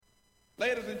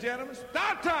Ladies and gentlemen,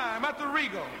 start time at the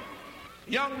Regal.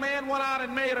 A young man went out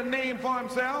and made a name for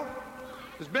himself.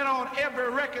 Has been on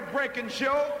every record-breaking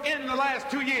show in the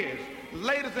last 2 years.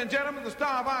 Ladies and gentlemen, the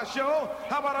star of our show,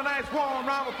 how about a nice warm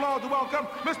round of applause to welcome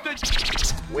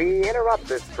Mr. We interrupt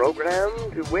this program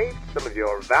to waste some of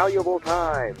your valuable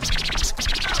time.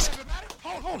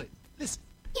 Hold it. Listen.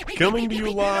 Coming to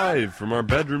you live from our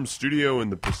bedroom studio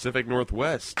in the Pacific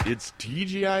Northwest, it's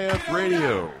TGIF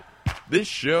Radio. This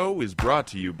show is brought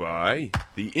to you by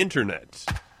the Internet,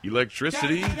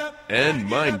 electricity, and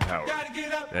mind power.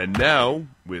 And now,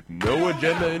 with no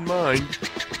agenda in mind,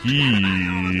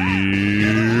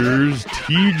 here's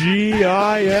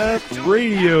TGIF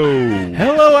Radio.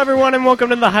 Hello, everyone, and welcome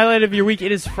to the highlight of your week.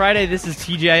 It is Friday. This is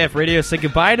TGIF Radio. Say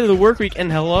goodbye to the work week and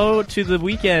hello to the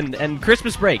weekend and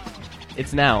Christmas break.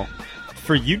 It's now.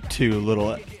 For you two,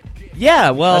 little...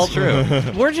 Yeah, well, That's true.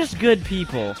 We're just good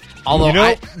people.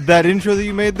 Although that intro that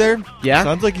you made there, yeah,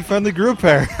 sounds like you finally grew a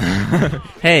pair.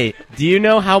 Hey, do you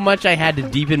know how much I had to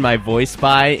deepen my voice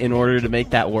by in order to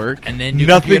make that work? And then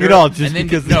nothing at all, just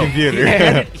because of the computer.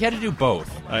 He had to do both.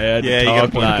 I had to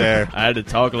talk like I had to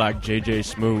talk like JJ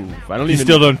Smooth. I don't you even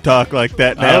still don't talk like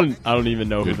that now. I don't even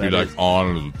know who that is.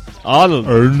 Arnold.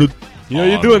 Arnold. You know,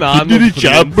 you're doing Arnold.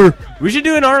 We should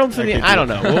do an Arnold for the... I don't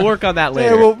know. We'll work on that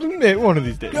later. Yeah, well, one of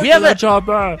these days. We have a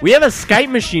Skype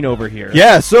machine over here.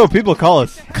 Yeah, so people call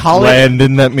us. Call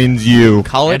Landon, that means you.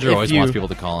 Call it Andrew if always you... wants people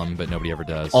to call him, but nobody ever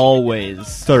does. Always.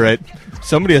 It's alright.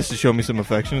 Somebody has to show me some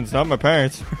affection. It's not my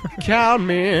parents. Count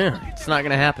me. It's not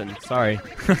going to happen. Sorry.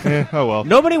 Oh, well.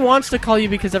 Nobody wants to call you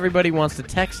because everybody wants to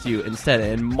text you instead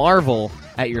and marvel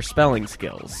at your spelling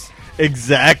skills.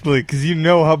 Exactly, because you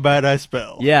know how bad I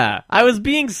spell. Yeah, I was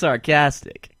being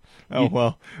sarcastic. Oh,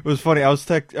 well. It was funny. I was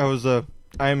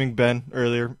IMing Ben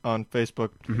earlier on Facebook,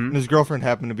 and his girlfriend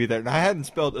happened to be there, and I hadn't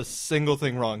spelled a single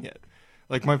thing wrong yet.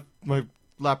 Like, my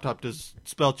laptop does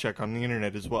spell check on the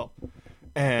internet as well.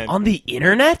 And on the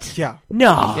internet? Yeah.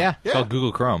 No. Yeah, it's called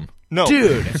Google Chrome. No.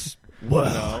 Dude.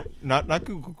 No, not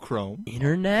Google Chrome.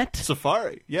 Internet?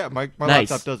 Safari. Yeah, my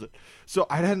Nice. laptop does it. So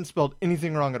I hadn't spelled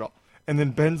anything wrong at all. And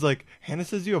then Ben's like, Hannah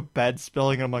says you have bad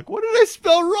spelling. And I'm like, what did I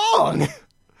spell wrong?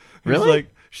 Really?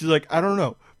 She's like, I don't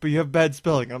know, but you have bad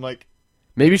spelling. And I'm like,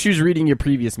 maybe she was reading your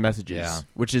previous messages, Yeah.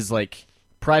 which is like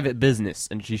private business,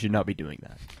 and she should not be doing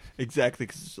that. exactly,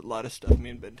 because there's a lot of stuff me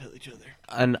and Ben tell each other.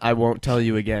 And I won't tell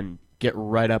you again. Get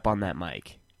right up on that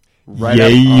mic. Right yeah,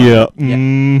 up on, yeah. Yeah.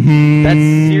 Mm-hmm.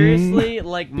 That's seriously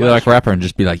like... Be like a rapper and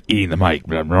just be like, eating the mic.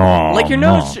 Blah, blah, like your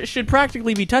blah. nose should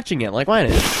practically be touching it, like mine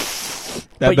is.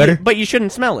 That better? But you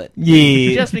shouldn't smell it.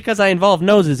 Yeah. Just because I involve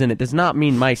noses in it does not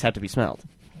mean mice have to be smelled.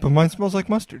 But mine smells like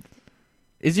mustard.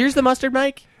 Is yours the mustard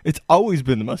mic? It's always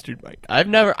been the mustard mic. I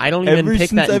don't even Ever pick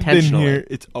since that I've been intentionally. here,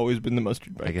 it's always been the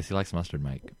mustard I mic. guess he likes mustard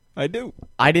mic. I do.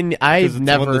 I've Because it's the one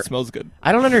never... that smells good.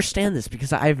 I don't understand this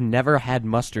because I've never had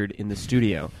mustard in the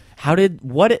studio.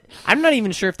 I'm not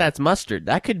even sure if that's mustard.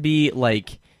 That could be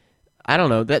like, I don't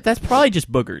know. That's probably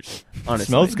just boogers. Honestly,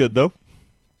 Smells good though.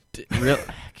 Real,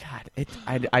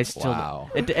 God, I still. Wow.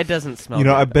 It doesn't smell. You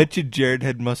know, good, I though. bet you Jared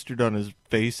had mustard on his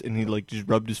face and he like just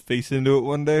rubbed his face into it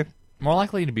one day. More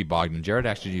likely to be Bogdan. Jared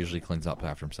actually usually cleans up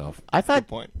after himself. I thought Good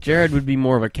point. Jared would be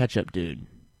more of a ketchup dude.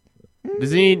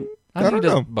 Does he? I think don't he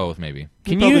does know. both, maybe.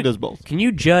 He probably does both. Can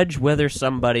you judge whether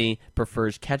somebody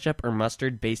prefers ketchup or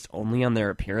mustard based only on their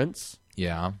appearance?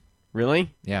 Yeah.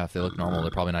 Really? Yeah, if they look normal,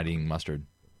 they're probably not eating mustard.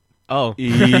 Oh,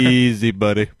 Easy,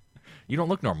 buddy. You don't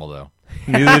look normal, though.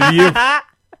 Neither do you. I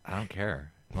don't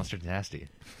care. Mustard's nasty.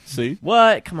 See?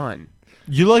 what? Come on.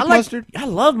 You like mustard? I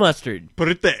love mustard. Put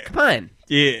it there. Come on.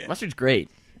 Yeah. Mustard's great.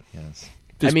 Yes.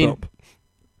 Fist I mean, bump.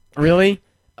 really?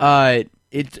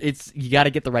 It's you got to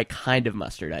get the right kind of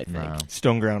mustard, I think. No.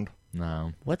 Stone ground.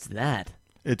 No. What's that?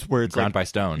 It's where it's Ground like, by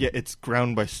stone. Yeah, it's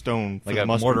ground by stone. For Like the a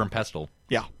mustard. mortar and pestle.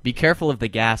 Yeah. Be careful of the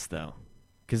gas, though,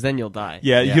 because then you'll die.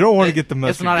 Yeah, Yeah. you don't want to get the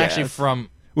mustard It's not gas, actually from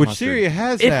which mustard. Syria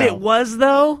has If now. it was,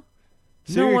 though,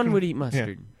 Syria no one con- would eat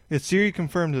mustard. Yeah, Syria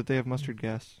confirmed that they have mustard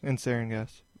gas and sarin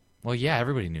gas. Well, yeah,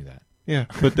 everybody knew that. Yeah,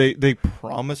 but they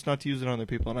promise not to use it on their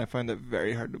people, and I find that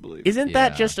very hard to believe. Isn't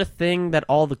that Yeah. just a thing that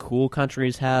all the cool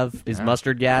countries have? Is Yeah.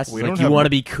 mustard gas? We Like don't you have want mu- to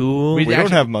be cool? We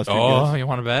don't have mustard Oh, gas. you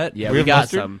want to bet? Yeah, we we have got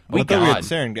mustard? some. I We thought we had got.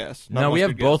 sarin gas. not No, we have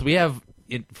mustard gas. both. We have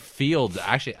in fields,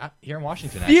 actually, here in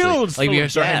Washington. Actually. Fields like full you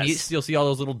of start, gas. you'll see all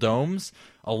those little domes.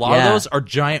 A lot Yeah. of those are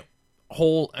giant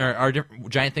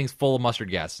giant things full of mustard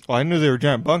gas. Well, I knew they were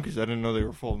giant bunkers. I didn't know they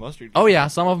were full of mustard. Oh yeah,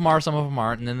 some of them are, some of them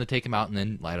aren't, and then they take them out and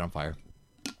then light it on fire.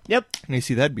 Yep. And you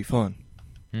see, that'd be fun.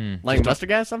 Like mustard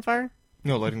gas on fire?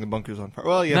 No, lighting the bunkers on fire.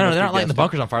 Well, yeah. No, mustard they're not lighting the gas.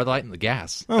 bunkers on fire. They're lighting the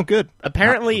gas. Oh, good.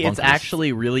 Apparently, Not it's bunkers.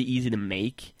 actually really easy to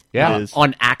make. Yeah. It is.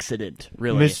 on accident,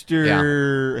 really.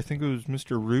 Mr. I think it was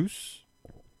Mr. Roos,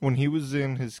 when he was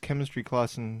in his chemistry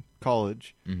class in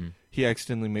college, he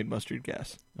accidentally made mustard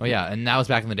gas. Oh yeah, and that was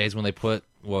back in the days when they put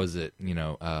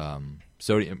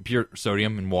pure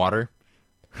sodium in water.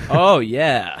 Oh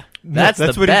yeah, that's the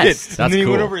what best. he did. That's and then he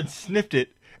went cool. over and sniffed it,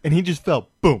 and he just fell,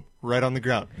 boom, right on the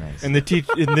ground. Nice. And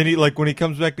and then he when he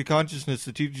comes back to consciousness,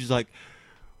 the teacher's like,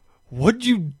 "What'd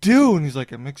you do?" And he's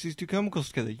like, "I mixed these two chemicals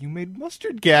together. You made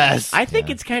mustard gas." I think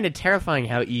it's kind of terrifying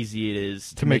how easy it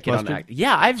is to make make it on mustard?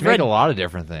 Yeah, I've You make read a lot of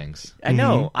different things. I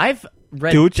know. I've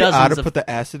read do what you ought dozens to of. put the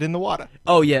acid in the water.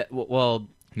 Oh yeah, well,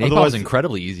 Napalm Otherwise- is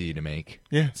incredibly easy to make.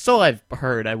 Yeah. so I've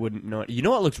heard. I wouldn't know. You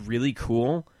know what looks really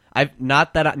cool? I'm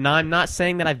not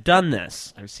saying that I've done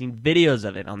this. I've seen videos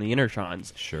of it on the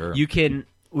Intertrons. Sure. You can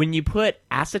when you put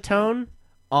acetone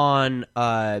on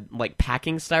like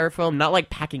packing styrofoam, not like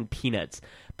packing peanuts,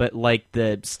 but like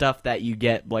the stuff that you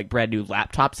get like brand new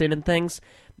laptops in and things.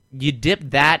 You dip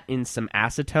that in some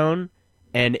acetone,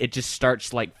 and it just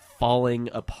starts like falling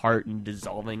apart and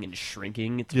dissolving and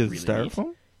shrinking. It's Yeah, really styrofoam?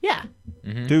 neat. Yeah.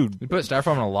 Dude, You put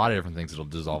styrofoam in a lot of different things; it'll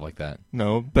dissolve like that.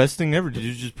 no. Best thing ever. Did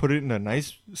you just put it in a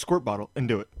nice squirt bottle and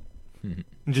do it? And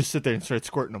just sit there and start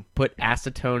squirting them. Put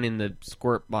acetone in the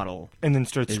squirt bottle. And then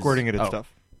start squirting it at oh.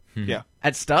 stuff. Yeah.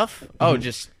 At stuff? Oh,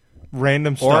 just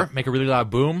Random Or stuff. make a really loud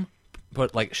boom.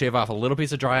 Shave off a little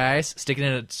piece of dry ice, stick it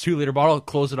in a 2-liter bottle,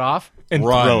 close it off, And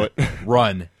run, throw it.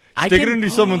 Run. Stick it into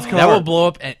someone's car. That will blow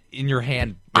up in your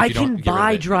hand. If I you don't can get rid of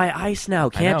buy it. dry ice now,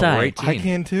 can't know, I? right? I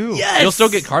can too. Yes! You'll still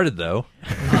get carded though.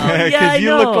 Because yeah, I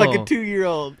you look like a know.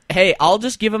 2-year-old. Hey, I'll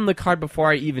just give him the card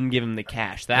before I even give him the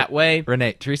cash. That way,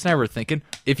 Renee, Teresa and I were thinking,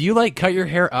 if you cut your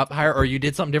hair up higher or you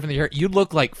did something different with your hair, you'd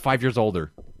look like 5 years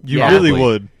older. You Yeah. really Probably.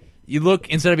 would. You look,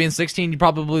 instead of being 16, you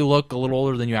probably look a little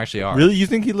older than you actually are. Really? You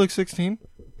think he looked 16?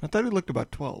 I thought he looked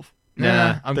about 12.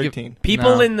 Nah, I'm 13.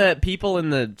 people in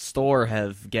the store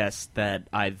have guessed that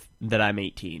I'm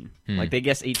 18. Like they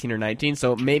guess 18 or 19.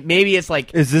 So maybe it's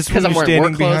like Is this when I'm you're wearing standing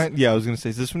work clothes? behind? Yeah, I was going to say,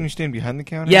 is this when you stand behind the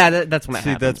counter? Yeah, that's when it See,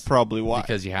 happens. that's probably why.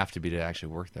 Because you have to be to actually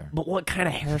work there. But what kind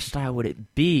of hairstyle would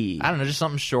it be? I don't know, just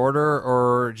something shorter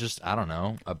or just, I don't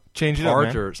know, a Change it up, part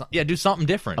man. or something. Yeah, do something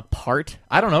different. A part?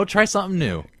 I don't know, try something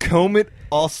new. Comb it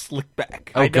all slick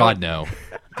back. Oh, don't- God, no.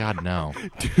 God, no.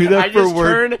 Do that I for just work.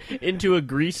 turned into a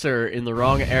greaser in the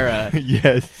wrong era.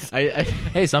 Yes.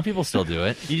 Hey, some people still do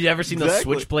it. You ever seen those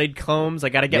Exactly. switchblade combs? I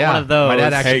gotta get Yeah, one of those. my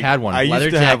dad actually Hey, had one. I Leather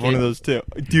used to have one jacket. of those too.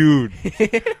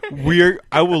 Dude,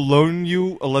 I will loan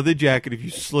you a leather jacket if you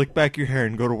slick back your hair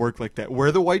and go to work like that.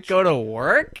 Wear the white Go to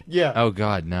work? Yeah. Oh,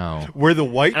 God, no. Wear the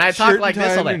white And I shirt talk like and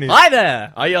this tie all day. underneath. Hi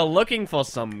there! Are you looking for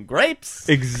some grapes?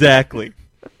 Exactly.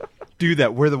 Do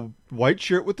that. Wear the white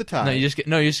shirt with the tie.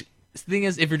 No, the thing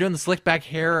is, if you're doing the slick back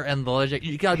hair and the leather jacket,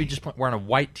 you gotta be just wearing a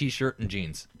white t-shirt and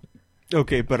jeans.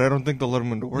 Okay, but I don't think they'll let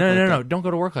them into work. No, don't go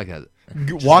to work like that.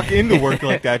 Walk into work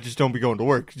like that. Just don't be going to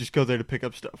work. Just go there to pick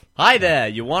up stuff. Hi there!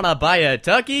 You wanna buy a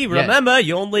turkey? Remember,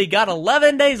 you only got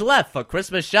 11 days left for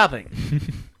Christmas shopping.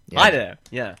 Hi there.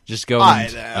 Yeah. Just go. Hi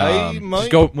And, there. I just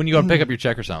might- go when you go to pick up your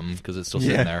check or something because it's still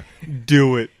sitting there.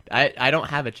 Do it. I don't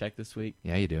have a check this week.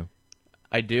 Yeah, you do.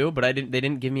 I do, but they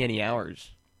didn't give me any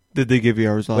hours. Did they give you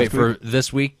hours last Wait week? for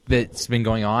this week that's been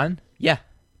going on. Yeah.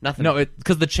 Nothing. No,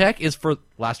 because the check is for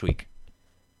last week.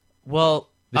 Well,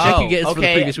 The check you get is for the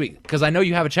okay. previous week. Because I know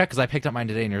you have a check because I picked up mine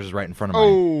today and yours is right in front of mine.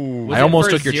 Oh. Was I it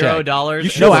almost for took your check. $0? You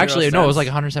and should- No, zero actually, no. It was cents?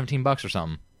 like $117 or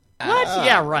something. What?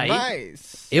 Yeah, right.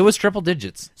 Nice. It was triple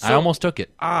digits. I So- almost took it.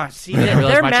 See, I didn't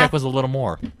realize their my math, check was a little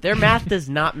more. their math does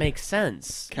not make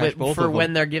sense Cash both for of when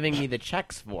them. they're giving me the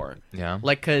checks for. Yeah.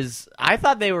 Like, because I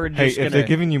thought they were Hey, just if gonna... they're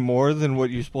giving you more than what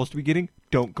you're supposed to be getting,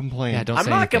 don't complain. Yeah, don't I'm say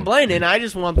not anything. complaining. I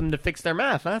just want them to fix their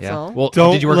math. That's Yeah. all. Well,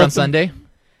 Don't did you work let on them- Sunday?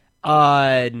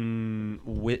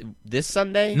 This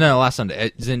Sunday? No, last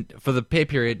Sunday. For the pay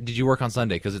period, did you work on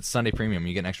Sunday? Because it's Sunday premium.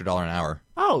 You get an extra $1 an hour.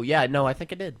 Oh, yeah. No, I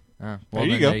think I did. Well, There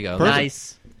you then go. There you go. Perfect.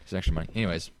 Nice. It's extra money.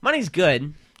 Anyways, Money's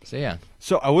good. so yeah.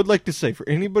 So I would like to say, for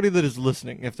anybody that is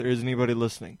listening, if there is anybody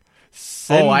listening,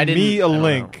 send I didn't- me a I don't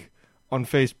link on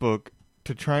Facebook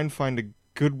to try and find a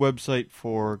good website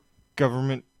for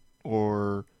government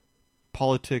or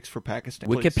politics for Pakistan.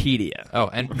 please. Wikipedia. Oh,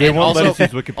 and They and won't also, let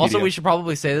us use Wikipedia. Also, we should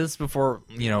probably say this before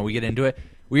we get into it.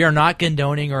 We are not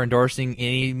condoning or endorsing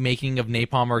any making of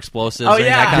napalm or explosives Oh, or any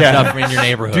of that yeah. kind Yeah. of stuff in your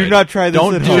neighborhood. Do not try this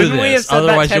Don't at do home. this. Didn't we have said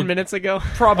Otherwise, that 10 you'll minutes ago?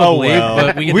 probably. Oh, well.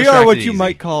 but we, get we are distracted what you easy.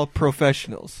 might call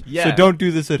professionals. Yeah. So don't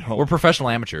do this at home. We're professional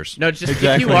amateurs. No, just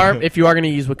Exactly. if you are going to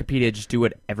use Wikipedia, just do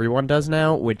what everyone does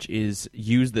now, which is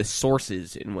use the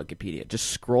sources in Wikipedia.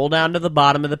 Just scroll down to the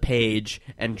bottom of the page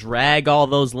and drag all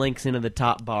those links into the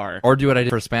top bar. Or do what I did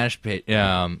for a Spanish paper.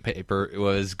 It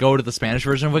was go to the Spanish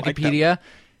version of Wikipedia.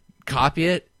 copy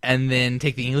it, and then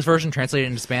take the English version, translate it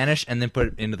into Spanish, and then put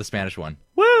it into the Spanish one.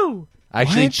 Woo! I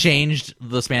actually What? changed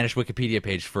the Spanish Wikipedia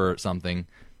page for something,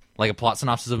 like a plot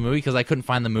synopsis of a movie, because I couldn't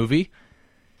find the movie.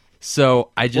 So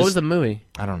I just... What was the movie?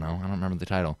 I don't know. I don't remember the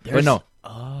title. But no,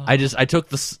 I took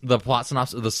the plot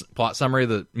synopsis, the plot summary,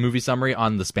 the movie summary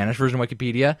on the Spanish version of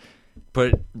Wikipedia,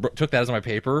 took that as my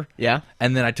paper, Yeah.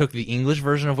 and then I took the English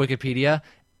version of Wikipedia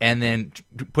and then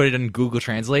put it in Google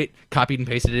Translate, copied and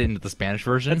pasted it into the Spanish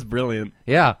version. That's brilliant.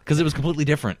 Yeah, because it was completely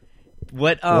different.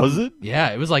 What Was it? Yeah,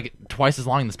 it was like twice as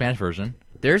long in the Spanish version.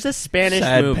 There's a Spanish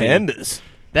Sad movie. pandas.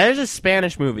 There's a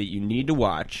Spanish movie you need to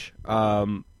watch.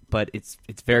 But it's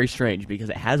very strange because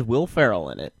it has Will Ferrell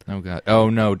in it. Oh god. Oh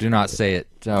no, do not say it.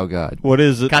 Oh god. What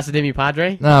is it? Casa de mi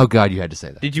Padre. Oh god, you had to say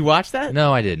that. Did you watch that?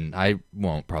 No, I didn't. I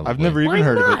won't probably. I've never Why even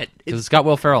heard not? of it. because it's got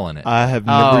Will Ferrell in it. I have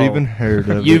never Oh. even heard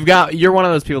of You've it. got. You're one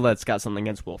of those people that's got something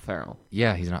against Will Ferrell.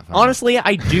 Yeah, he's not fun. Honestly,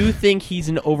 I do think he's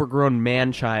an overgrown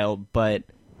man-child, but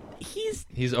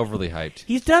he's overly hyped.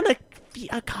 he's done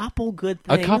a couple good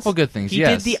A things. couple good things, He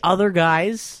yes. did The Other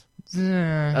Guys.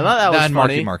 I thought that was had funny.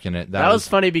 Marky Mark in it. That was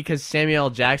funny because Samuel L.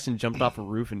 Jackson jumped off a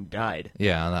roof and died.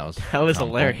 Yeah, that was. That was comical.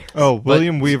 hilarious. Oh,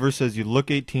 William Weaver says you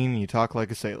look 18 and you talk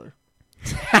like a sailor.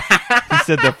 He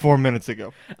said that 4 minutes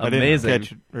ago. I Amazing. didn't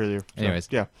catch it earlier. So, Anyways.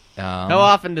 yeah. How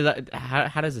often does that?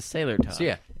 How does a sailor talk? So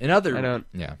yeah, another. I don't-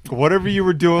 Yeah, Whatever you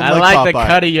were doing, I like like the Popeye.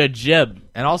 cut of your jib.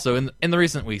 and also in the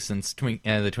recent weeks since the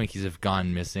Twinkies have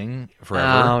gone missing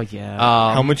forever. Oh yeah.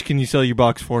 How much can you sell your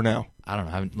box for now? I don't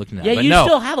know. I haven't looked into that. Yeah, but you no.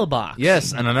 still have a box.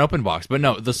 Yes, and an open box. But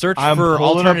no, the search I'm for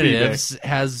pulling up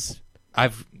alternatives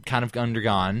I've kind of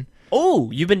undergone.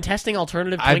 Oh, you've been testing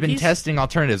alternative Twinkies? I've been testing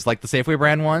alternatives like the Safeway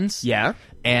brand ones. Yeah.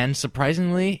 And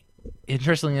surprisingly,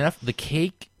 interestingly enough, the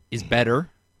cake is better.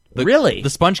 Really? The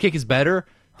sponge cake is better.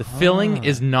 The filling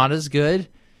is not as good.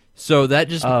 So that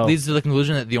just leads to the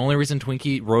conclusion that the only reason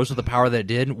Twinkie rose to the power that it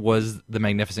did was the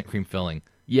magnificent cream filling.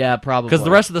 Yeah, probably. Because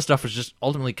the rest of the stuff was just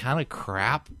ultimately kind of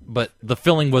crap, but the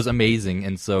filling was amazing,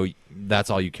 and so that's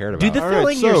all you cared about. Do the All right,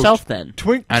 filling so yourself then.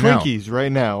 I know. Twinkies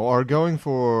right now are going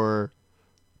for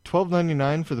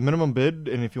 $12.99 for the minimum bid,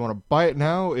 and if you want to buy it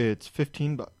now, it's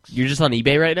 $15. You're just on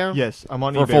eBay right now? Yes, I'm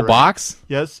on for a eBay full right box?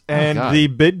 now. Yes, and God. the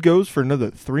bid goes for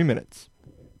another 3 minutes.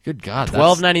 Good God.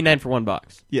 $12.99 for one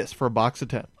box. Yes, for a box of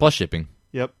 10. plus shipping.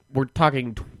 Yep, We're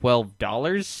talking $12.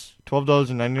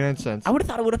 $12.99. I would have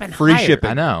thought it would have been Free higher. shipping.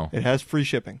 I know. It has free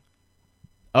shipping.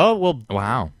 Oh well,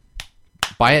 Wow.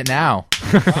 Buy it now.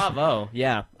 bravo.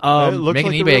 Yeah. It looks Make like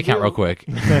an the eBay real account deal. real quick.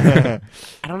 I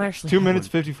don't actually. 2 have minutes,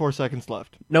 one. 54 seconds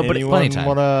left. No, but Anyone plenty of time.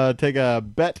 want to take a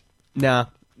bet? Nah.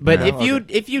 But No.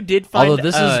 if you did find, Although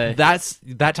this is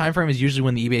that time frame is usually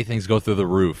when the eBay things go through the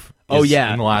roof. Oh, is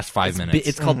yeah. in the last 5 minutes.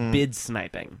 it's called bid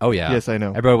sniping. Oh yeah. Yes, I know.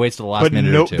 Everybody waits till the last But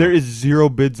minute no, or two. there is 0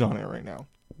 bids on it right now.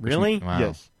 Really? Wow.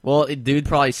 Yes. Well, dude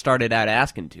probably started out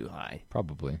asking too high.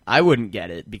 Probably. I wouldn't get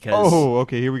it because Oh,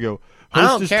 okay, here we go. I don't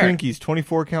Hostess care. Twinkies,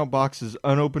 24 count boxes,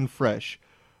 unopened fresh.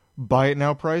 Buy it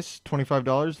now price,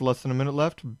 $25, less than a minute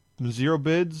left. 0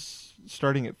 bids,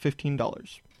 starting at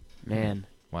 $15. man,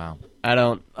 Wow. I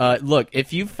don't. Look,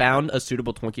 if you found a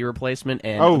suitable Twinkie replacement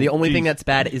and Oh, the only thing geez. that's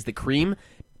bad is the cream,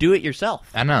 do it yourself.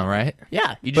 I know, right?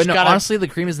 Yeah, you But just no, gotta. honestly, the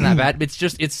cream isn't that bad. It's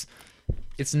just it's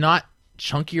not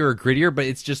chunkier or grittier, but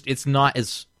it's not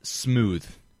as smooth.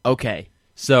 Okay,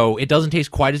 So it doesn't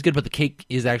taste quite as good, but the cake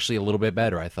is actually a little bit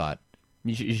better. I thought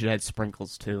you should add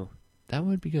sprinkles too. that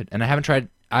would be good. And I haven't tried.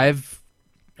 I've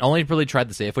only really tried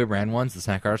the Safeway brand ones, the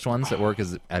Snack Artist ones that work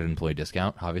as at an employee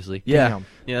discount, obviously. Yeah, Damn.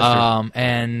 yeah, that's true.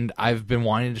 And I've been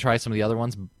wanting to try some of the other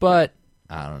ones, but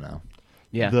I don't know.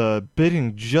 Yeah. The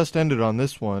bidding just ended on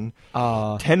this one.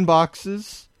 10. 10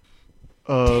 boxes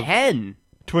of 10.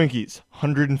 Twinkies,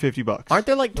 $150. Aren't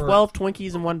there like 12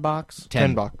 Twinkies in one box?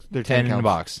 10 box. They're 10 in a counts.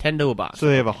 box. 10 to a box. So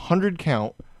they have 100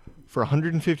 count for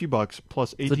 $150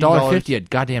 plus $18. It's $1.50 a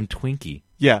goddamn Twinkie.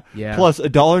 Yeah. Yeah. Plus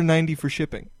 $1.90 for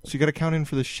shipping. So you got to count in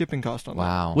for the shipping cost on that.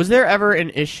 Wow. Was there ever an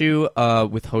issue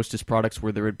with Hostess products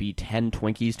where there would be 10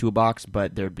 Twinkies to a box,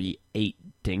 but there'd be 8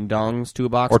 Ding Dongs to a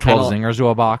box? or 12 Kinda- zingers to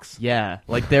a box? Yeah,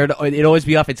 like it'd always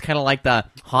be off. It's kind of like the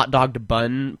hot dog to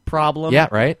bun problem. Yeah,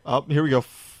 right? Oh, here we go.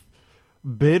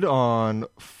 Bid on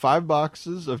 5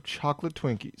 boxes of chocolate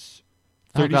Twinkies.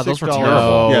 Oh, God, those were $36.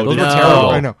 terrible. Yeah, Those they're were terrible.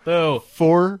 I know. Boo.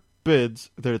 4 bids.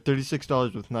 They're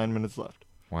 $36 with 9 minutes left.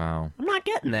 Wow. I'm not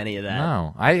getting any of that.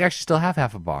 No. I actually still have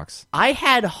half a box. I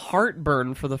had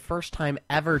heartburn for the first time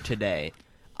ever today.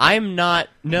 I'm not.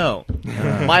 No,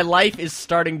 my life is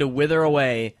starting to wither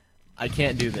away. I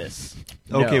can't do this.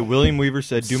 No. Okay, William Weaver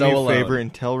said, do So me a alone. favor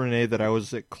and tell Renee that I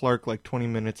was at Clark like 20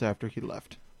 minutes after he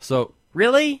left. So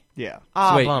Really? Yeah. Ah,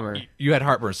 So wait, bummer. You had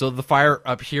heartburn. So the fire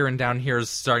up here and down here is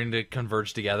starting to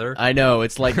converge together. I know,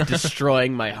 it's like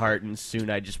destroying my heart, and soon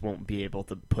I just won't be able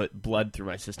to put blood through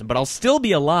my system. But I'll still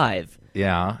be alive.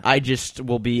 Yeah. I just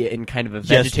will be in kind of a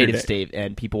vegetative Yesterday. state,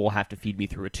 and people will have to feed me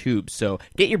through a tube. So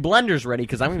get your blenders ready,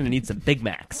 because I'm going to need some Big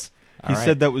Macs. He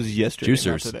said that was yesterday, not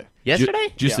Juicers. today.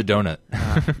 Yesterday? Juice the donut.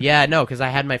 Yeah, no, because I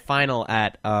had my final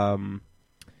at I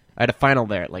had a final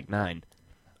there at like 9.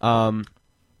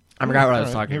 I forgot what I was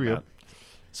Alright, talking here we go. about.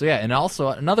 So yeah, and also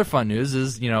another fun news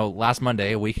is, last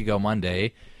Monday, a week ago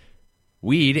Monday,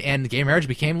 weed and gay marriage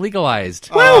became legalized.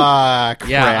 Ah, crap.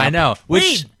 Yeah, I know.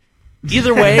 Which,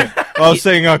 either way, I was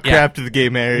saying crap to the gay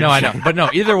marriage. no, I know, but no,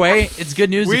 either way, it's good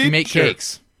news if you Weed? make Sure.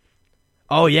 cakes.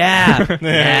 Oh yeah,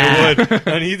 Yeah, it would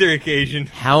on either occasion.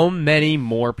 How many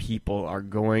more people are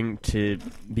going to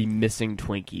be missing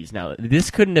Twinkies now?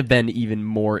 This couldn't have been even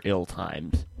more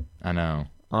ill-timed. I know.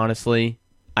 Honestly,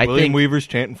 I William think Weaver's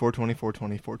chanting 420,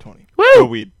 420, 420. Woo! Go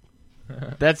weed.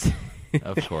 that's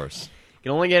Of course. you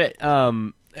can only get it.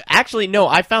 Actually, no.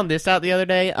 I found this out the other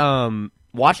day.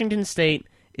 Washington State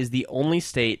is the only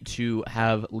state to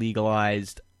have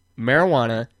legalized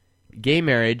marijuana, gay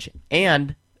marriage,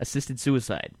 and assisted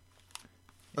suicide.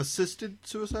 Assisted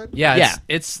suicide? Yeah, Yeah.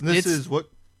 it's This is what?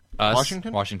 us,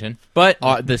 Washington? Washington. But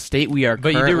The state we are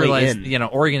But you currently do realize, in.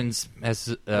 Oregon's has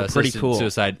pretty assisted cool.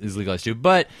 suicide is legalized too.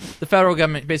 But the federal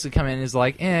government basically come in and is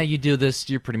like, you do this,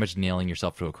 you're pretty much nailing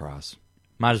yourself to a cross.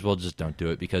 Might as well just don't do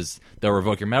it because they'll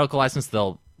revoke your medical license,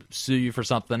 they'll sue you for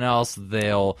something else,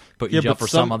 they'll put you in jail for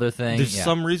some other thing. There's Yeah.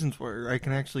 some reasons where I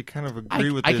can actually kind of agree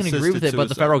with. I the can agree with assisted it, but the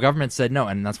suicide. federal government said no,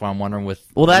 and that's why I'm wondering with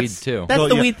Well, weed that's too. that's Well,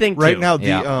 the yeah, weed thing right too. now.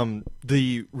 Yeah.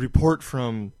 The report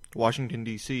from Washington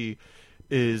D.C.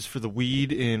 is for the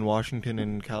weed in Washington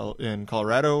and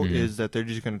Colorado is that they're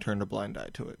just going to turn a blind eye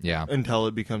to it. Yeah. Until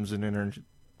it becomes an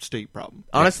interstate problem.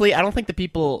 Honestly, I don't think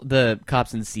the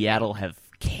cops in Seattle have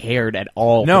cared at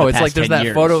all. No, for the it's past like there's 10 that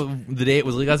years. photo the day it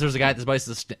was legalized. There's a guy at this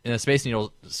place, a Space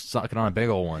Needle, sucking on a big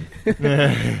old one.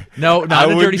 No, not I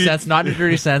in a would dirty be- sense. Not in a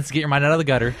dirty sense. Get your mind out of the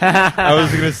gutter. I was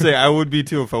going to say I would be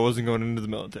too if I wasn't going into the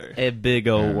military. A big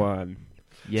old one.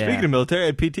 Yeah. Speaking of military, I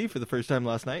had PT for the first time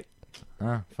last night.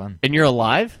 Ah, fun. And you're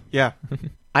alive? Yeah.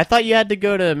 I thought you had to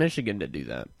go to Michigan to do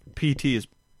that. PT is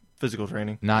physical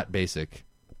training, Not basic.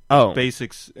 Oh.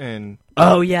 basics, and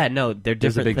Oh yeah, no, they're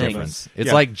There's a different big things. difference. It's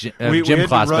Yeah. like We had gym to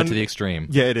class, run- but to the extreme.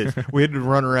 yeah, it is. We had to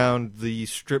run around the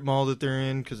strip mall that they're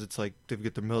in because it's like they've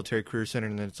got the military career center,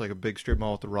 and then it's like a big strip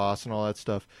mall with the Ross and all that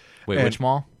stuff. Wait, And which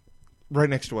mall? Right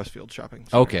next to Westfield Shopping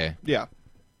Center. Okay. Yeah,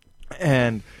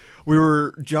 and we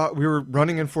were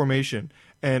running in formation,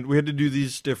 and we had to do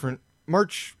these different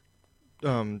march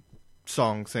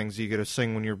song things you get to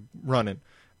sing when you're running.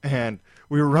 And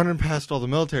we were running past all the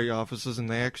military offices, and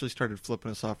they actually started flipping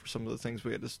us off for some of the things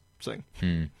we had to sing.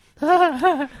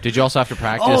 Did you also have to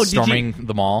practice Oh, did storming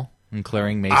the mall and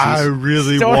clearing Macy's? I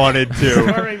really Storm- wanted to.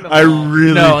 storming the I mall.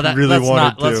 really, no, really let's wanted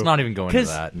not. to. Let's not even go into Because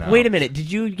that. No. wait a minute,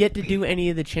 did you get to do any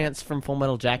of the chants from Full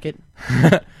Metal Jacket?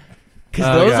 Because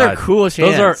Oh, those are God. cool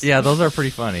chants. Those are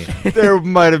pretty funny. There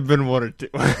might have been one or two.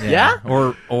 Yeah?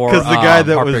 Or 'Cause the guy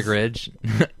that Heartbreak was- Ridge.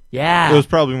 Yeah. It was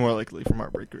probably more likely from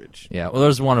Heartbreak Ridge. Yeah, well,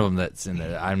 there's one of them that's in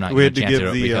there. I'm not We going had to chance give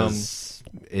it the, because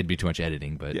it'd be too much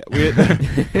editing. But Yeah, we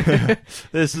had,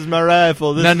 this is my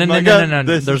rifle. This No, is no, my no, gun. no, no,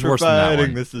 This there's is for worse than that fighting.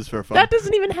 one. This is for fun. that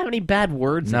doesn't even have any bad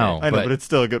words No. in it. I know, but- but it's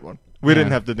still a good one. We Yeah.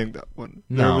 didn't have to think that one.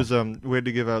 No. There was we had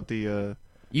to give out the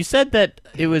You said that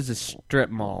it was a strip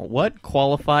mall. What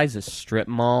qualifies a strip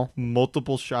mall?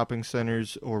 multiple shopping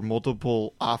centers or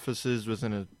multiple offices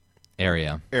within an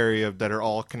area. area that are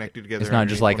all connected together. It's not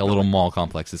underneath just like a one little building. mall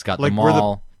complex. It's got like the where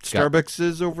mall. the it's got- Starbucks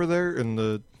is over there, and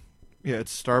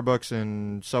it's Starbucks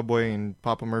and Subway and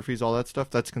Papa Murphy's, all that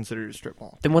stuff. That's considered a strip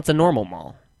mall. Then what's a normal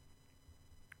mall?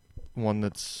 One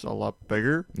that's a lot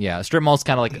bigger. Yeah, a strip mall's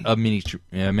kind of like a miniature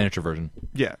version.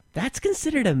 Yeah, That's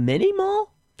considered a mini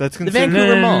mall? that's The considered.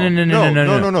 Vancouver Mall.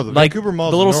 No. The Like Vancouver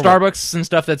Mall, the little Starbucks and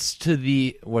stuff that's to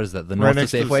the what is that? The right north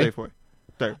next of to the Safeway. Safeway.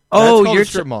 There. Oh, That's called you're a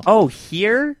strip mall. Oh,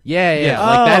 here? Yeah, yeah, Yeah.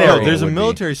 like that Oh. area. There's a would be.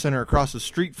 military center across the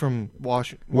street from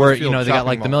Washington. where they got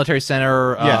like the military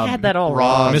center. Yeah. I had that all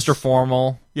Ross. wrong. Mr.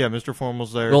 Formal. Yeah, Mr.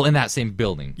 Formal's there. Well, in that same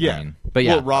building. yeah, I mean. But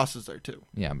yeah, well, Ross is there too.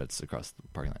 yeah, but it's across the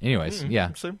parking lot. Anyways,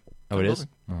 yeah. Same. Oh, it is.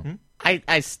 building. Oh.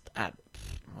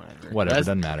 Whatever, That's-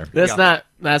 doesn't matter.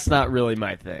 That's not really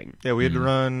my thing. Yeah, we had to Mm.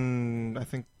 run, I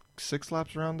think, 6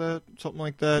 laps around that, something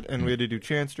like that, and we had to do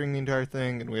chants during the entire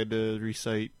thing, and we had to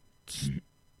recite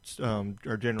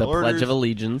our general The orders. Pledge of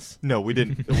Allegiance. No, we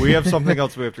didn't. We have something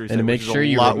else we have to recite, And make which is sure a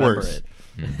you lot remember worse.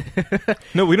 it.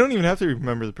 No, we don't even have to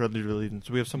remember the Pledge of Allegiance.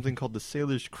 We have something called the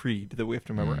Sailor's Creed that we have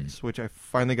to memorize, which I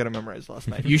finally got to memorize last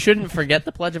night. You shouldn't forget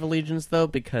the Pledge of Allegiance, though,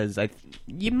 because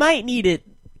you might need it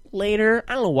later.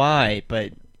 I don't know why,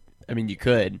 but, I mean, you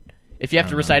could. If you have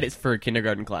to recite it for a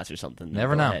kindergarten class or something. then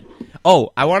Never go know. ahead. Oh,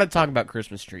 I want to talk about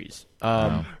Christmas trees.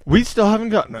 We still haven't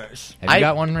gotten ours. Have you I-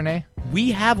 got one, Renee?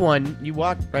 We have one. You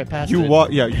walked right past You it. walk,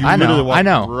 yeah. You I literally know. walked I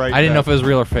know. Right I didn't know if past it was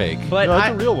real or fake. But No, it's I-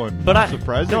 a real one. But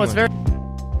Surprisingly. No, it's very...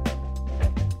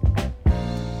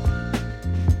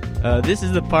 this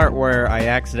is the part where I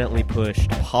accidentally pushed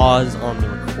pause on the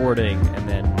recording and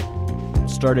then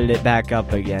started it back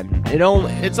up again.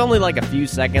 It's only like a few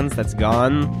seconds that's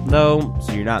gone, though,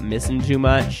 so you're not missing too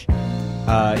much.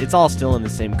 It's all still in the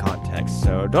same context,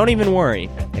 so don't even worry.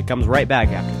 It comes right back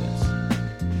after this.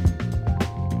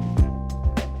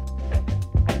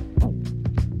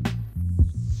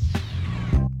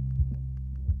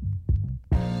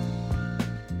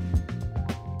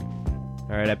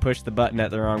 Alright, I pushed the button at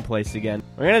the wrong place again.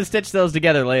 We're gonna stitch those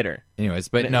together later. Anyways,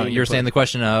 but Maybe no, you you're saying put- the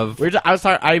question of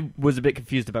I was a bit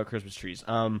confused about Christmas trees.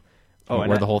 And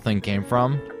where the whole thing came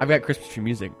from. I've got Christmas tree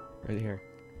music right here.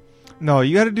 No,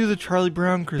 you got to do the Charlie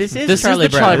Brown Christmas. This is This Charlie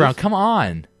is the Brown. Charlie Brown. Come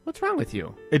on. What's wrong with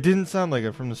you? It didn't sound like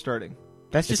it from the starting.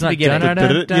 That's just It's the not beginning.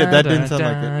 Yeah, that didn't sound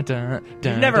like it.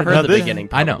 You've never heard Now the this- beginning,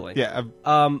 I know. probably.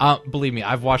 Yeah, Believe me,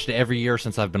 I've watched it every year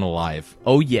since I've been alive.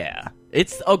 Oh yeah.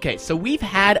 It's okay. So we've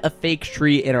had a fake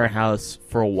tree in our house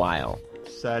for a while.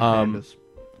 sad pandas.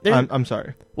 there- I'm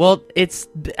sorry. Well,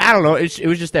 I don't know. It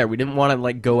was just there. We didn't want to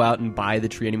like go out and buy the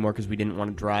tree anymore because we didn't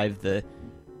want to drive the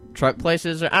truck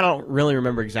places. I don't really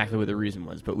remember exactly what the reason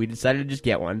was, but we decided to just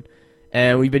get one,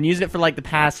 and we've been using it for like the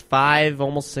past 5,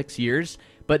 almost 6 years.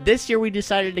 But this year we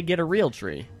decided to get a real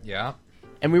tree, Yeah.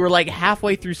 and we were like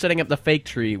halfway through setting up the fake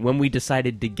tree when we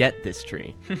decided to get this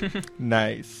tree.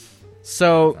 Nice.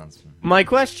 So my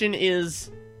question is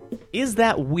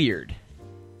that weird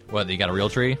What, you got a real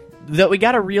tree? that we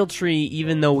got a real tree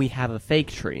even though we have a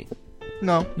fake tree?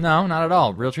 No, No, not at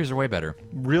all. Real trees are way better.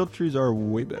 real trees are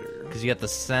way better. Because you get the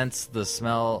sense, the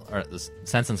smell, or the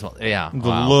sense and smell. Yeah. The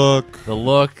wow. look. The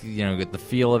look, get the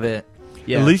feel of it.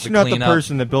 Yeah. At least the you're not the cleanup.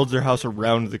 person that builds their house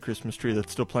around the Christmas tree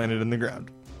that's still planted in the ground.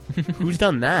 Who's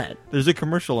done that? There's a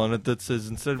commercial on it that says,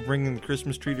 instead of bringing the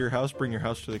Christmas tree to your house, bring your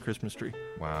house to the Christmas tree.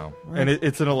 Wow. And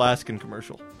it's an Alaskan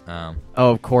commercial. Oh,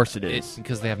 of course it is. It's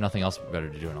because they have nothing else better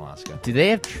to do in Alaska. Do they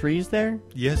have trees there?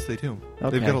 Yes, they do. Okay.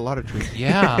 They've got a lot of trees.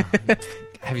 Yeah.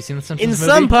 Have you seen the Simpsons In movie?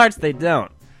 some parts they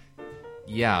don't.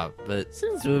 Yeah, but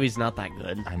Simpsons movie's not that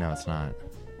good. I know it's not.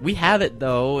 We have it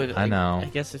though. I know. I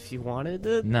guess if you wanted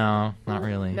it. No, not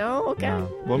really. No. Okay. No.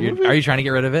 What You're- movie? Are you trying to get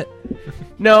rid of it?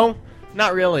 No,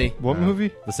 not really. What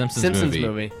movie? The Simpsons, Simpsons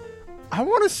movie. I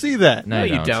want to see that. No,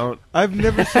 you don't. I've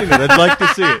never seen it. I'd like to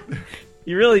see it.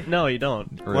 You really? No, you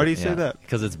don't. Why do you say that?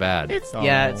 Because it's bad. It's Oh.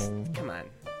 yeah. It's come on.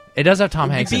 It does have Tom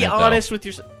Hanks Be in it, though. honest with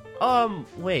yourself.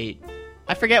 Wait.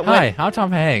 I forget what. Hi, I'm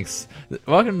Tom Hanks.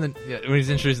 Welcome to when he's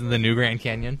introducing the new Grand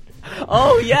Canyon.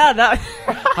 Oh yeah, that.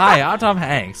 Hi, I'm Tom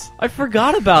Hanks. I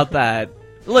forgot about that.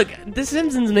 Look, The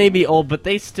Simpsons may be old, but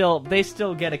they still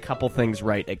get a couple things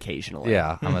right occasionally.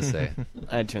 Yeah, I must say.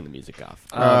 I'd turn the music off.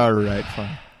 All right,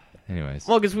 fine. Anyways,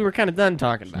 Well, because we were kind of done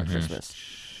talking about Christmas.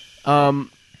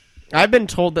 I've been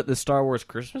told that the Star Wars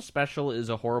Christmas special is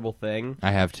a horrible thing.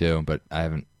 I have too, but I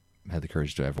haven't had the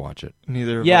courage to ever watch it.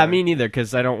 Neither. have Yeah, I. me neither,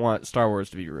 because I don't want Star Wars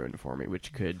to be ruined for me,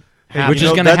 which could. Hey, Which you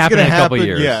is know, gonna that's happen in a couple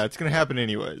years. Yeah, it's gonna happen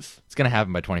anyways. It's gonna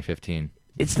happen by 2015.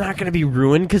 It's not going to be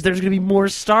ruined because there's going to be more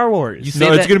Star Wars. You say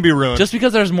No, it's that- gonna be ruined. Just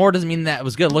because there's more doesn't mean that it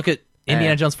was good. Look at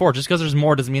Indiana Jones 4. Just because there's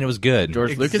more doesn't mean it was good.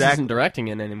 George Lucas Exact- isn't directing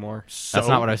it anymore. That's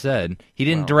not what I said. He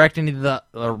didn't Well. direct any of the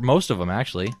most of them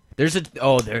actually. There's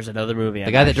another movie.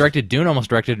 The guy that directed Dune almost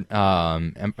directed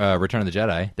Return of the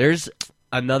Jedi. There's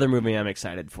another movie I'm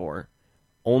excited for,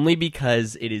 only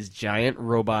because it is giant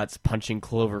robots punching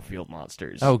Cloverfield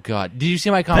monsters. Oh God! Did you see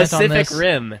my comment on Pacific this?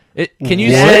 Rim. Can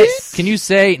you What?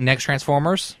 say next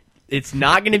Transformers? It's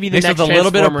not going to be the Mixed next with a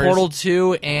little bit of Transformers. Portal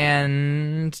 2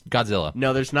 and Godzilla.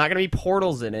 No, there's not going to be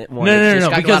portals in it. One, No, it's no, just no,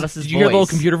 got because GLaDOS's did you hear the little voice.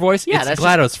 computer voice? Yeah, it's that's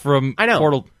GLaDOS from I know.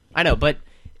 Portal. I know, but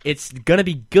it's going to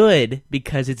be good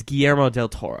because it's Guillermo del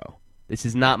Toro. This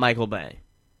is not Michael Bay.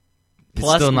 It's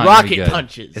Plus still not gonna be rocket good.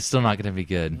 punches. It's still not going to be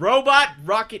good. Robot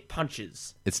rocket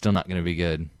punches. It's still not going to be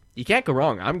good. You can't go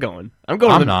wrong. I'm going. I'm to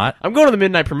the, not. I'm going to the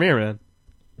midnight premiere, man.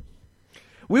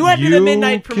 We went to the You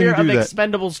midnight can premiere of do that.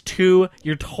 Expendables 2.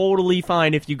 You're totally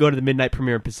fine if you go to the midnight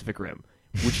premiere of Pacific Rim,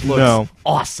 which looks No.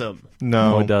 awesome.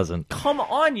 No, it doesn't. Come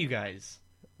on, you guys.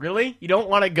 Really? You don't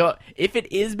want to go... If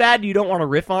it is bad, you don't want to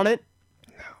riff on it?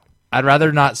 I'd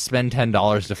rather not spend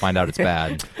 $10 to find out it's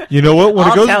bad. You know what? When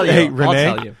I'll it goes, tell you. hey I'll Renee,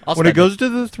 tell you. I'll when it spend goes to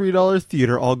the $3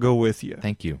 theater, I'll go with you.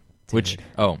 Thank you. Which?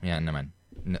 Oh yeah, never mind.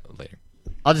 No, later.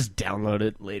 I'll just download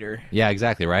it later. Yeah,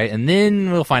 exactly right. And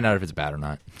then we'll find out if it's bad or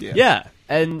not. Yeah,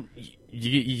 and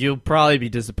you'll probably be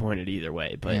disappointed either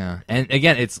way. But Yeah, and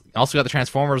again, it's also got the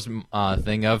Transformers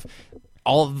thing of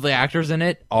all of the actors in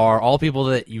it are all people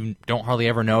that you don't hardly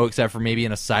ever know, except for maybe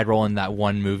in a side role in that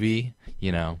one movie.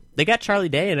 You know they got Charlie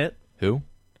Day in it. who?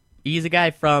 He's a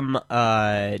guy from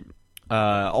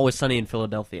Always Sunny in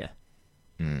Philadelphia,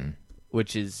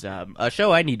 which is a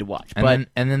show I need to watch. And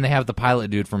then they have the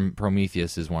pilot dude from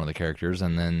Prometheus is one of the characters,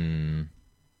 and then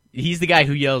he's the guy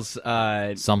who yells,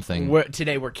 something.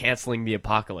 Today we're canceling the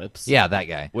apocalypse. Yeah, that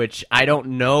guy. Which I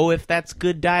don't know if that's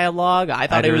good dialogue. I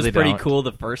thought it was really pretty don't. cool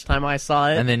the first time I saw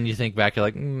it. And then you think back, you're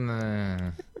like,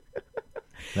 nah,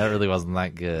 that really wasn't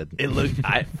that good. It looked.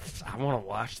 I want to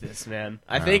watch this, man.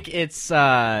 I think it's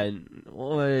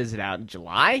what is it out in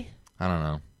July? I don't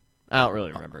know. I don't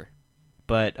really remember.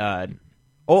 But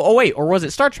oh wait, or was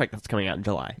it Star Trek that's coming out in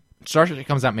July? Star Trek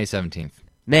comes out May 17th.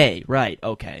 May, right?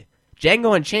 Okay.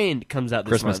 Django Unchained comes out this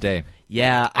Christmas month. Day.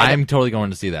 Yeah, I'm totally going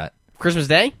to see that. Christmas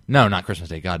Day. No, not Christmas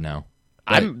Day. God, no.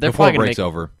 They're Before probably it gonna breaks make,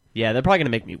 over. Yeah, they're probably gonna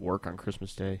make me work on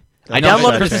Christmas Day. I No,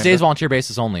 downloaded Christmas it. Day is volunteer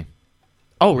basis only.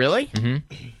 Oh, really?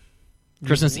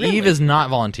 Christmas Really? Eve is not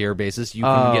volunteer basis. You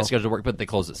can Oh. get scheduled to work, but they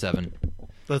close at 7.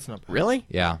 That's not bad. Really?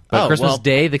 Yeah. But Oh, Christmas well.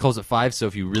 Day, they close at 5, so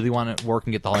if you really want to work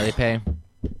and get the holiday pay,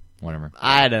 whatever.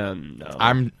 I don't know.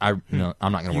 I'm not going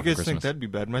to You work for guys Christmas. think that'd be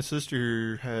bad? My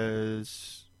sister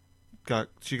got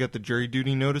the jury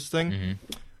duty notice thing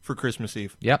for Christmas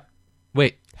Eve. Yep.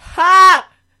 Wait, Ha!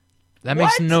 that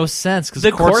makes What? no sense because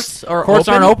The courts are aren't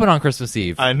open? open on Christmas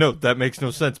Eve. I know that makes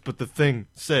no sense, but the thing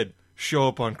said show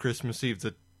up on Christmas Eve,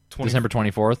 the 20th. December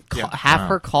 24th. Yeah. Have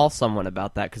her call someone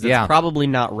about that because it's Yeah. probably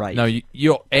not right. No, you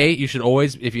should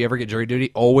always, if you ever get jury duty,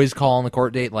 always call on the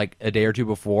court date like a day or two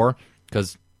before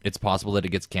because it's possible that it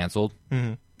gets canceled.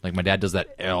 Mm-hmm. Like my dad does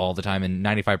that all the time, and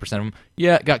 95% of them,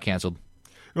 it got canceled.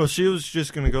 Well, she was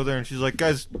just gonna go there, and she's like,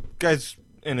 "Guys,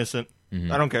 innocent.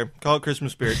 I don't care. Call it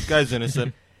Christmas spirit. Guy's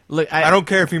innocent. Look, I don't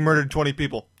care if he murdered 20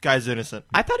 people. Guy's innocent."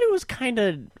 I thought it was kind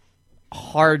of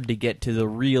hard to get to the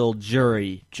real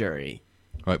jury,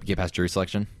 Right, get past jury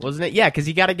selection. wasn't it? Yeah, because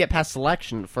you got to get past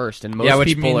selection first, and most Yeah, which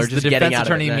people means are just the getting defense out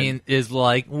attorney of it. Then. is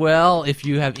like, well, if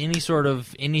you have any sort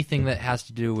of anything that has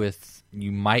to do with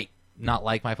you might not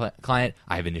like my client,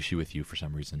 I have an issue with you for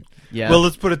some reason. Yeah. Well,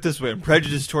 let's put it this way: I'm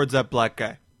prejudiced towards that black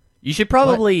guy. you should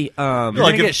probably. You're Like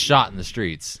gonna if- get shot in the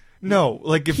streets. No,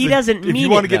 like if He doesn't if mean you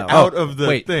want it, to get though. out of the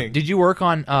Wait, thing. did you work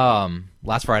on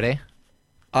last Friday?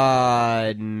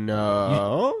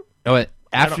 No. Oh, wait,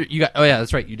 after you got. Oh yeah,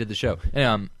 that's right. You did the show.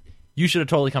 You should have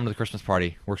totally come to the Christmas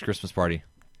party. Works Christmas party.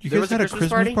 you there guys was a had a Christmas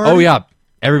Christmas party? party? Oh yeah,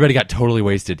 everybody got totally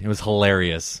wasted. It was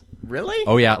hilarious. Really?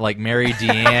 Oh yeah, like Mary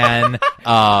Deanne.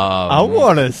 I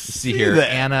want to see here, that.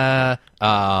 Anna.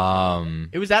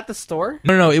 It was at the store.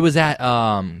 No, it was at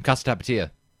Casa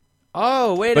Tapatia.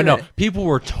 Oh wait But a no, minute. people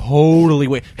were totally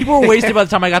people were wasted by the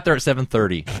time I got there at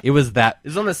 7:30. It was that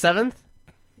Is it on the 7th,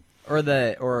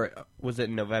 or was it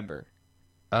in November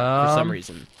for some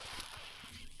reason?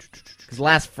 Because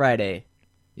last Friday.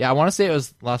 Yeah, I want to say it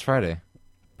was last Friday.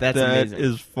 That's That amazing.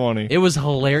 is funny. It was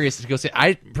hilarious to go see.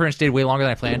 I pretty much stayed way longer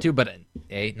than I planned to, but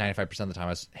 95% of the time I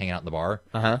was hanging out in the bar,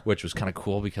 which was kind of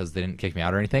cool because they didn't kick me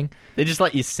out or anything. They just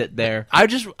let you sit there. I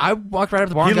walked right up to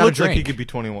the bar He and got a looks drink. like he could be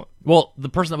 21. Well, the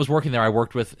person that was working there I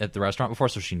worked with at the restaurant before,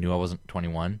 so she knew I wasn't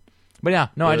 21. But yeah,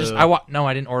 no, I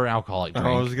didn't order an alcoholic drink.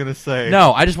 I was gonna say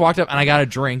No, I just walked up and I got a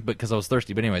drink because I was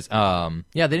thirsty. But anyways, yeah,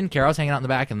 they didn't care. I was hanging out in the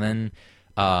back, and then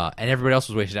and everybody else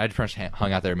was wasted. I just pretty much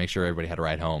hung out there to make sure everybody had a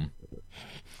ride home.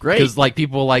 Great. Because like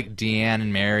people like Deanne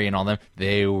and Mary and all them,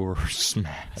 they were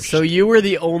smashed. So you were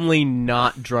the only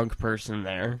not drunk person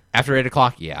there. After 8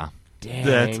 o'clock, yeah. Dang.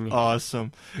 that's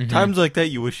awesome. Times like that,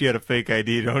 you wish you had a fake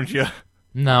ID, don't you?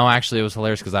 No, actually, it was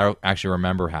hilarious because I actually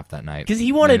remember half that night. Because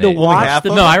he wanted And to they- watch half the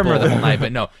of No, it? I remember the whole night,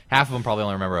 but no, half of them probably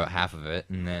only remember about half of it,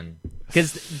 and then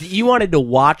Because you wanted to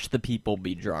watch the people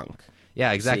be drunk.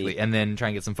 yeah, exactly, See. and then try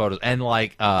and get some photos and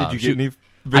like Did you shoot- get any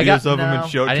I videos got- of him no, and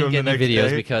show it I to didn't him get the any next videos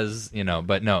day? because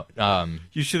but no,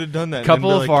 You should have done that. couple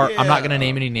and of then be our like, I'm not going to "Yeah."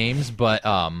 name any names, but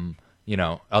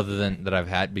other than that I've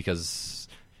had because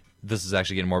this is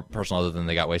actually getting more personal. Other than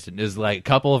they got wasted, is like a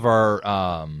couple of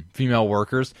our female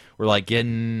workers were like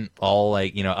getting all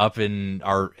like up in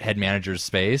our head manager's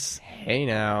space. Hey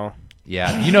now.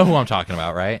 Yeah, you know who I'm talking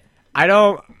about, right?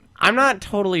 I'm not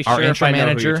totally Our sure if intro I know who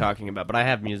manager? you're talking about, but I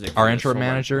have music. Our for this. intro Hold on.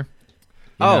 manager.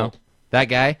 Oh. You know, that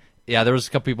guy. Yeah, there was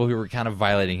a couple people who were kind of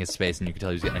violating his space, and you could tell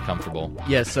he was getting uncomfortable.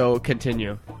 Yeah, so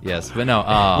continue. Yes, but no.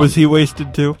 Was he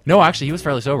wasted too? No, actually, he was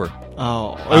fairly sober.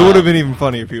 Oh, it would have been even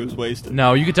funny if he was wasted.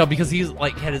 No, you could tell because he's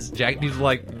like had his jacket. He's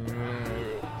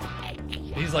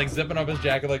like zipping up his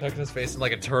jacket, like hugging his face, and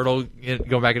like a turtle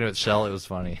going back into its shell. It was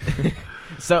funny.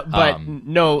 So, but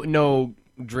no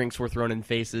drinks were thrown in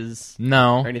faces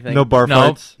No, or anything? No bar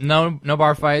fights. No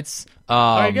bar fights.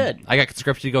 Very good. I got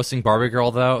conscripted to go sing Barbie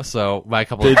Girl though, so by a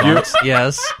couple Did of you? drunks.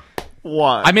 Yes,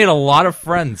 Why? I made a lot of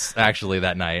friends actually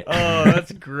that night. Oh,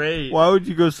 that's great. Why would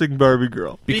you go sing Barbie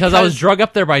Girl? Because I was drug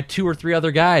up there by 2 or 3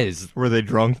 other guys. Were they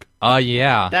drunk?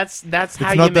 Yeah. That's how It's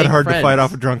you not that make hard friends. to fight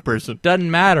off a drunk person.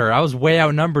 Doesn't matter. I was way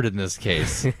outnumbered in this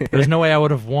case. There's no way I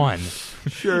would have won.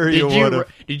 Sure, you would have.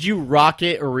 Did you rock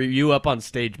it, or were you up on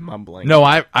stage mumbling? No,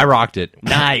 I rocked it.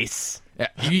 Nice. Yeah,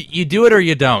 you do it or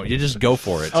you don't. You just go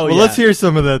for it. Oh, Well, yeah. let's hear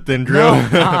some of that then, Drew. No,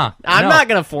 I'm no. not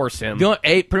gonna force him.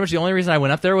 Pretty much the only reason I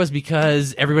went up there was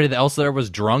because everybody else there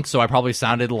was drunk, so I probably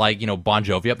sounded like Bon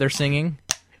Jovi up there singing.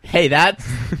 Hey,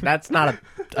 that's not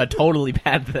a totally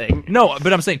bad thing. No,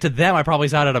 but I'm saying to them I probably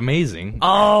sounded amazing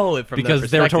Oh, from their because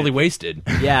they were perspective. totally wasted.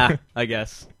 Yeah, I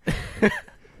guess.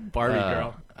 Barbie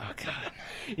girl. Oh god.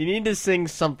 You need to sing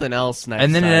something else next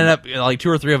And then it time. ended up like 2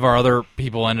 or 3 of our other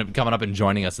people ended up coming up and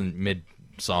joining us in mid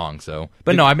song. So,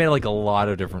 but no, I made like a lot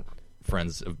of different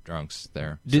friends of drunks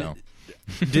there. So.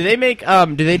 Do they make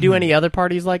do they do any other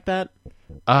parties like that?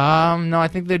 No, I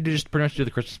think they just pretty much do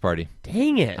the Christmas party.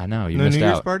 Dang it. I know you The missed New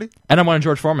Year's out. party? And I wanted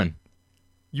George Foreman.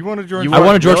 You want to join? You I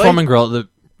want a George really? Foreman grill.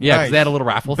 Yeah, because Nice. they had a little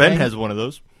raffle Ben thing. has one of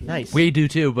those. Nice. We do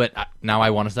too, but now I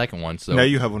want a second one. So Now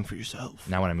you have one for yourself.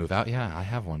 now when I move out, yeah, I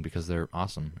have one because they're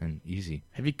awesome and easy.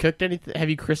 Have you cooked anything? Have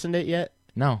you christened it yet?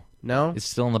 No, No? it's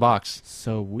still in the box.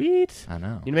 Sweet. I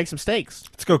know. You need to make some steaks.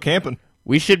 Let's go camping.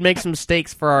 We should make some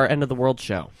steaks for our end of the world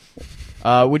show.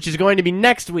 Which is going to be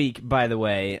next week, by the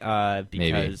way,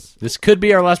 Maybe because this could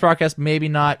be our last broadcast. Maybe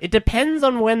not. it depends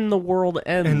on when the world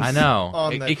ends. I know.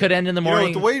 On It, that it could end in the morning.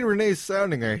 You know, the way Renee's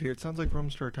sounding right here, it sounds like we're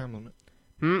almost to our time limit.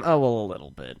 Oh, well, a little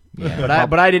bit. Yeah.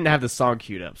 But I didn't have the song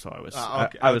queued up, so I was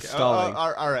Okay, I was okay. stalling.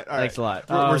 All right. Thanks a lot.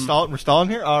 We're stalling. We're stalling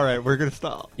here. All right, we're gonna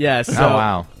stall. Yeah, so Oh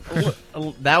wow.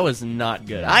 that was not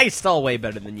good. I stall way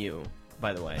better than you,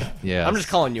 by the way. Yes. I'm just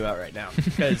calling you out right now.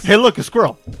 'Cause- Hey, look, a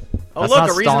squirrel. oh, That's look, not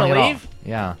a reason stalling to at all. leave?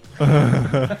 Yeah.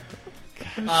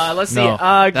 Let's see. No,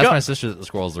 that's go- my sister. That the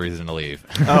squirrel's the reason to leave.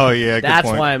 Oh yeah, good That's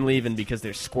point. why I'm leaving, because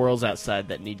there's squirrels outside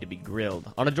that need to be grilled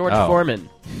on a George Oh. Foreman.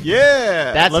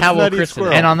 Yeah, That's let's how we'll not eat christen it.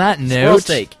 squirrel. And on that Squirrel note,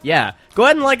 steak. Yeah. Go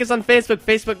ahead and like us on Facebook,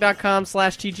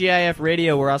 facebook.com/TGIF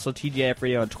Radio. We're also TGIF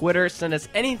Radio on Twitter. Send us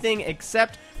anything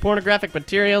except pornographic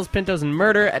materials, pintos, and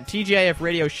murder at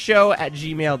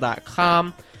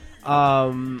TGIFradioshow@gmail.com.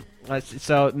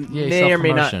 So Yay, may or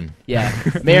may not,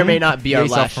 self-promotion. may or may not be our Yay,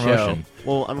 last show. self-promotion.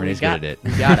 Well, I mean, Renee's we got good at it.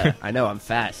 we gotta. I know I'm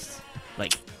fast.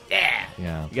 Like, yeah.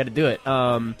 yeah. You got to do it.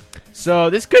 So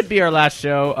this could be our last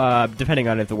show, depending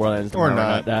on if the world ends Or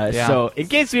tomorrow not. Yeah. So in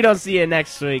case we don't see you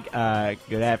next week,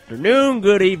 good afternoon,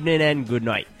 good evening, and good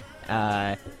night.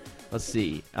 Let's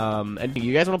see. Anything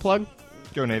you guys want to plug?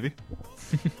 Go Navy.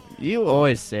 You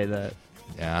always say that.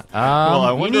 Yeah. Well, I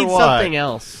You wonder need why. something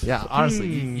else. yeah. Honestly,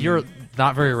 you're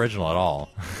not very original at all.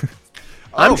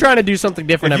 I'm Oh. trying to do something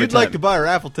different If every you'd time. like to buy a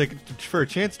raffle ticket for a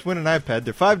chance to win an iPad,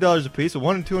 they're $5 a piece, a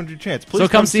 1 in 200 chance. Please So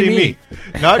come see me.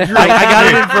 Not Drew. I got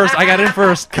it in first. I got it in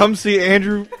first. Come see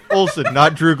Andrew Olson,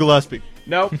 not Drew Gillespie.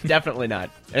 Nope, definitely not.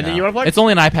 Anything No. you want to plug? It's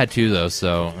only an iPad 2 though,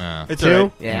 so It's Two? all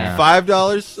right. Yeah.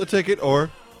 $5 a ticket, or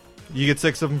you get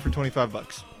 6 of them for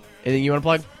 $25. Anything you want to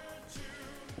plug?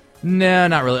 no,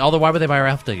 not really. Although, why would they buy a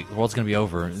raffle ticket? The world's gonna be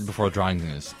over before the drawing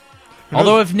is.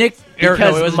 Although, if Nick,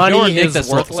 Because it was money Joe or Nick is that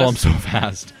sold them worthless. so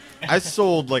fast. I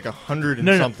sold like 100 and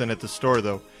No, no. something at the store,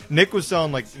 though. Nick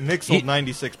sold He-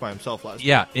 96 by himself last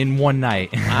Yeah, in one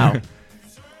night. Wow. year.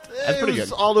 That's pretty good.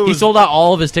 He sold out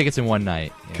all of his tickets in one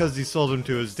night. Yeah, because he sold them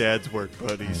to his dad's work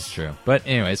that's buddies true. But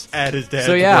anyways, at his dad's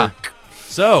so yeah. work.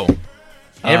 So,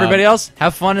 everybody else,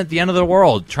 have fun at the end of the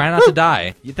world. Try not to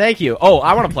die. Thank you. Oh,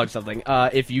 I want to plug something.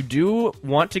 If you do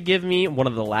want to give me one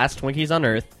of the last Twinkies on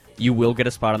Earth, you will get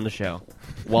a spot on the show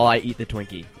while I eat the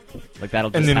Twinkie. Like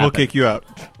that'll just And then we'll happen. kick you out.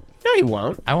 No, you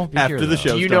won't. I won't be After here, the though.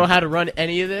 show. Do you done. know how to run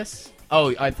any of this?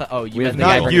 Oh, I thought. Oh, you We meant have the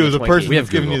guy Not bringing you, the Twinkie. person We have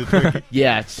that's giving you the Twinkie.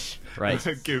 Yeah, right.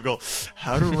 Google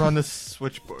how to run a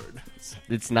switchboard.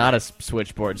 It's not a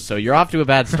switchboard, so you're off to a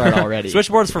bad start already.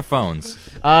 Switchboards for phones.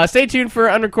 Stay tuned for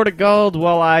Unrecorded Gold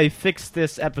while I fix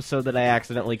this episode that I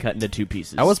accidentally cut into 2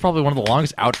 pieces. That was probably one of the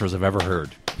longest outros I've ever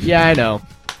heard. Yeah, I know.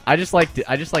 I just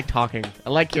like talking. I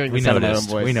like hearing We the sound of my own noticed.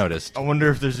 voice. We noticed. I wonder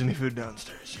if there's any food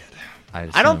downstairs yet.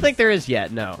 I don't think there is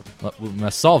yet. No, We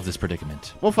must solve this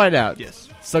predicament. we'll find out. Yes.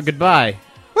 So goodbye.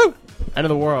 Woo! End of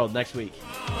the world next week.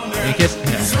 Any kiss?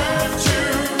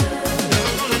 Yeah.